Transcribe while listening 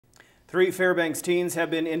Three Fairbanks teens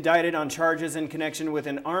have been indicted on charges in connection with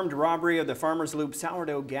an armed robbery of the Farmers Loop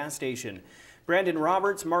Sourdough gas station. Brandon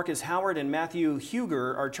Roberts, Marcus Howard, and Matthew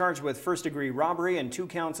Huger are charged with first-degree robbery and 2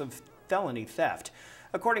 counts of felony theft.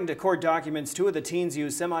 According to court documents, 2 of the teens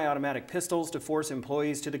used semi-automatic pistols to force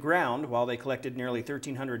employees to the ground while they collected nearly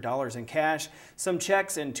 $1,300 in cash, some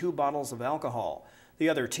checks, and 2 bottles of alcohol. The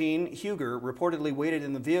other teen, Huger, reportedly waited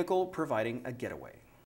in the vehicle, providing a getaway.